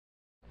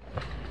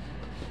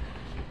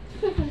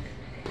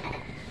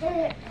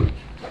Sige.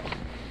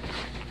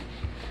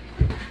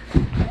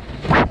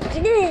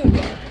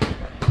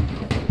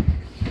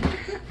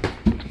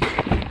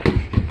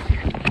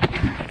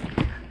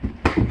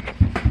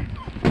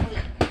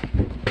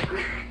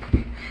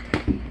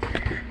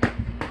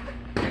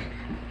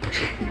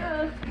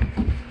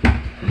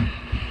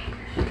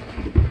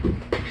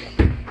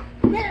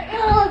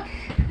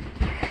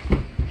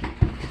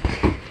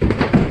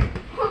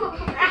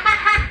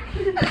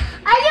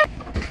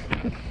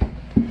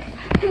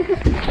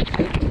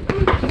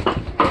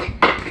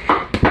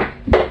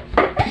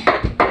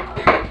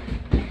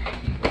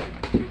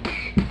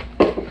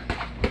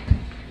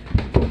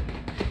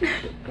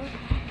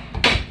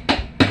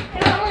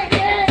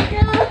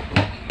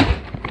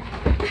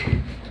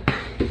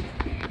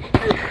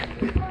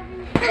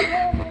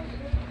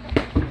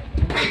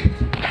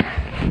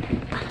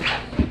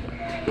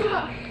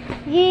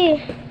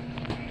 Yeah.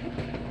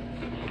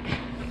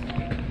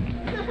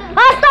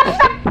 Oh, stop!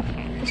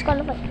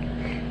 Disqualified.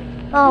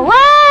 Oh,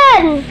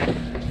 1,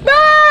 2,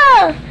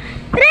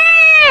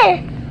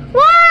 3,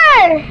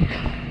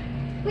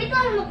 1. Wait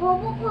lang,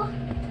 nakubo ko.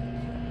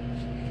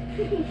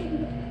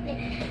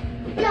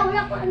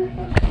 Wala ko ano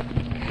to.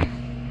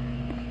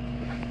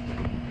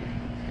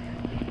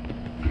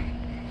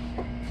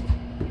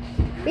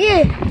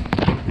 Yeah.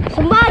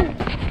 Sumbag.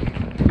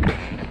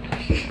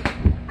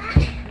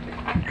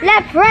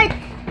 Left, right.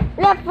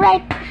 Left, right.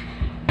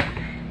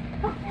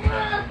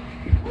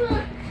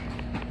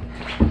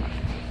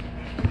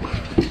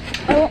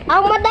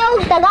 Ang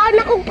madawag,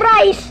 tagaan akong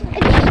prize.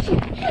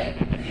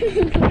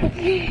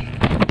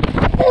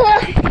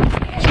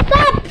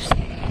 Stop!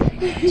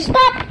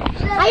 Stop!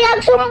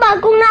 Ayag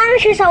sumbag kung naan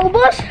siya sa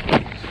ubos.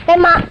 Kay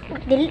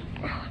dili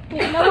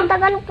na akong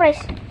tagaan ng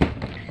prize.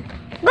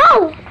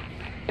 Go!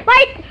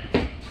 Fight!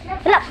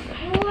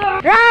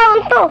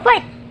 Round 2,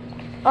 fight!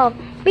 Oh,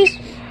 peace.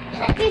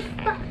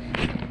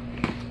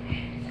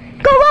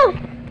 Go, go!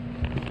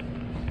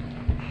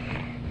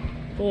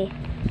 Okay.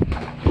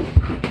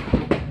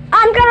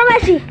 Angkara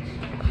Messi.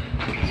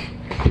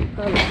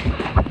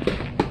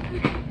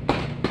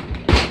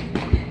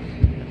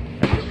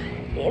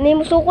 Ini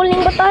musukol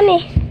ning bata ni.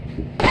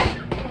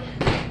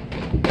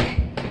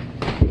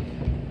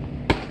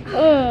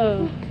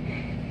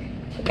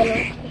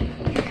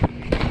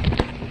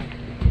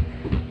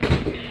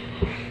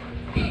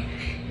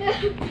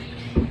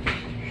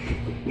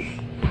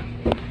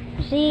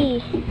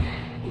 See.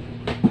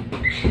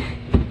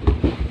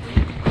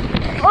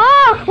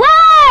 Oh,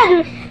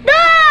 1, 2,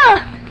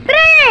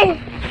 3.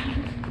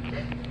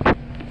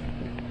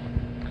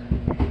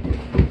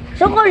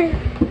 Sukol.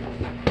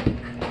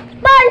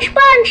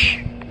 Punch.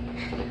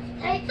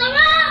 Ay,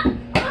 tama!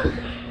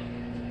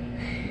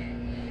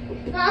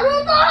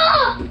 Naroon to!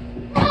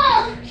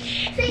 Oh!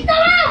 Say,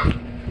 tama!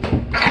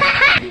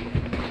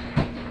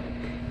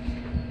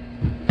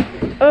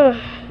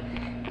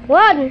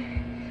 1,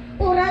 2.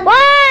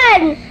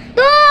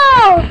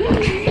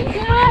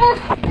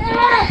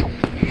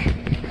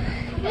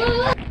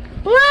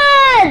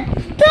 1,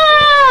 2,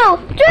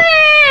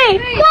 3,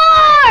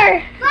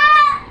 4.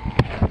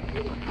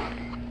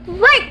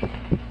 Wait.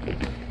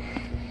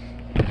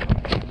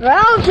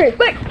 Round 3.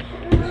 Wait.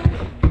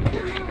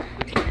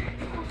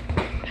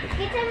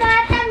 Kita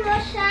matang mo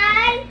siya.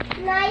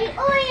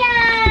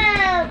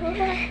 Naiuyag.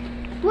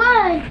 1,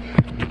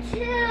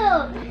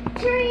 2,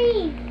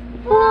 3,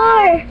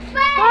 4,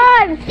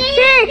 5, 6.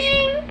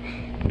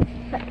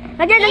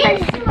 Again.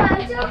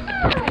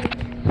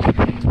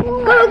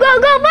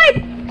 Go, fight!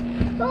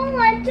 Don't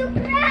want to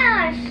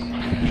crash.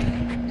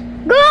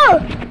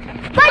 Go!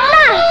 Fight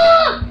na!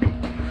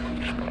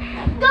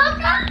 Go!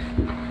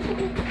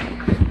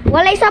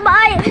 Walay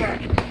sabay.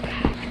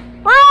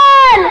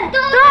 1, 2,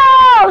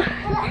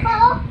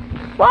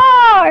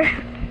 4.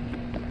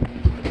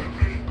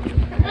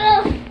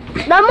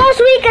 The most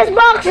weakest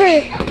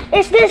boxer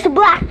is this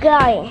black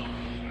guy.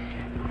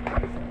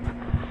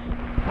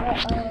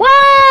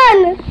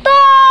 1, 2,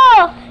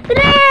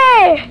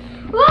 3.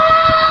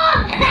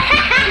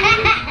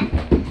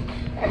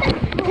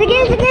 Sige.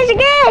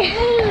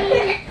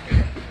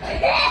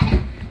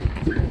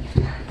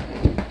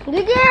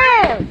 Sige.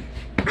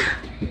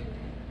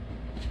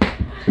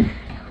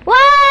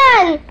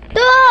 1,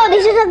 2.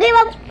 This is a game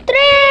of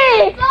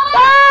 3,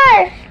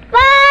 4,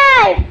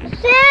 5,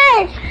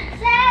 6,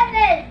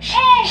 7,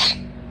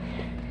 8.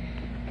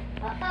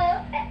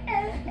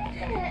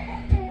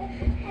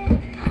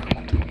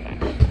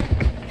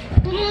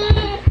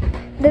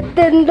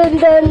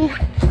 Dun.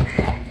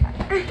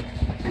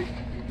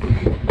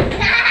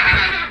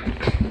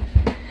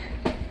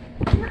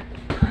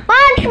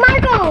 Punch,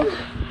 Marco!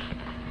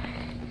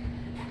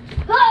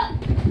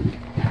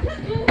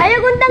 Ayaw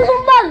kuntang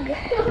sumbag!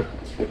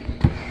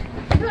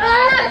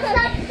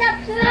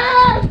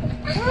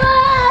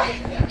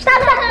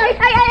 Stop!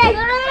 Ay!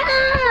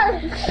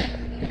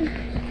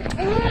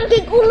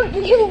 Kikulat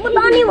yung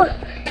patani mo.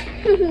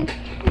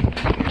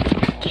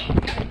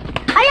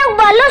 Ayaw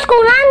balos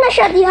kung naan na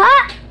siya diha.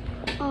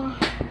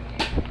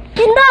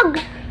 Tindog!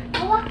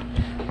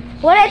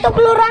 Wala ito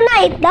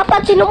chloranite.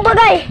 Dapat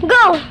sinumbagay.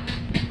 Go!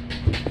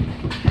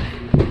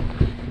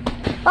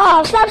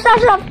 Oh, stop.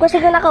 Kasi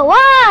ka naka.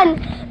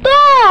 1,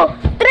 2,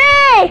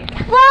 3,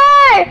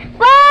 4,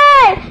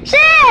 5, 6!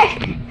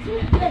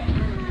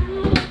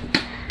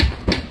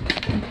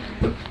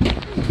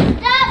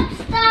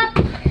 Stop.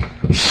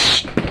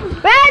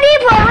 Ready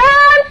for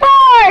round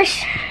 4!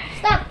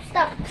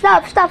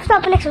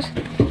 Stop, Alexis.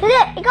 Hindi,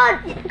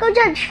 ikaw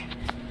judge.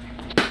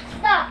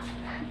 Stop.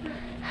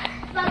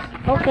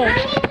 Okay.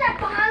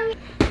 Pahangin.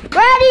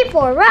 Ready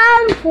for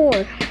round 4.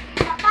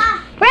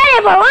 Papa. Ready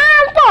for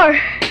round 4.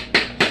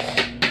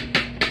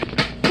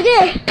 Sige,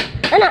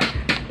 anak.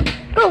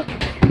 Go.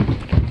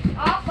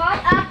 Up.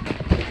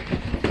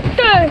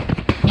 Turn.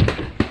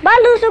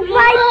 Balusog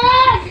fight.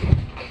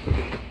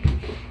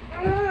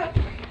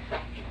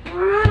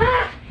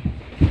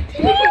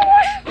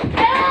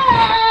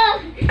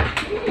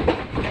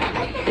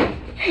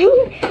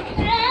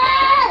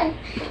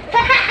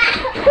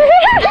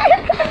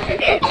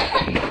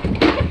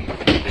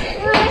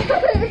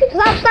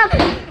 Stop.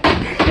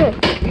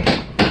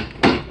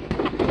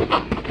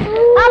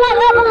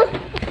 Abang.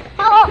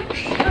 Ako.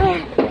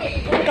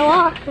 Ikaw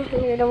ha.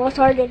 You're the most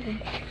hard.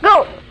 Go.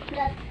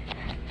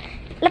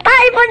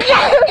 Latay po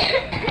dyan.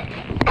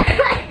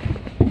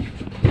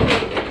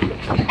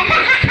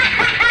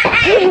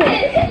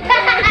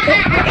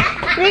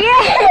 Sige.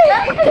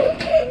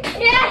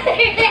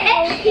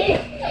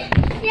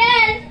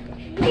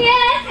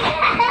 Yes.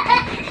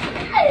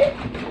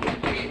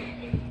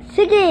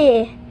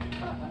 Sige.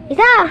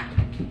 Isa.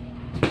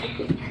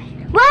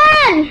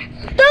 1,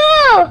 2,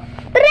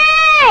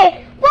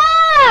 3,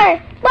 4,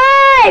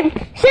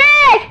 5,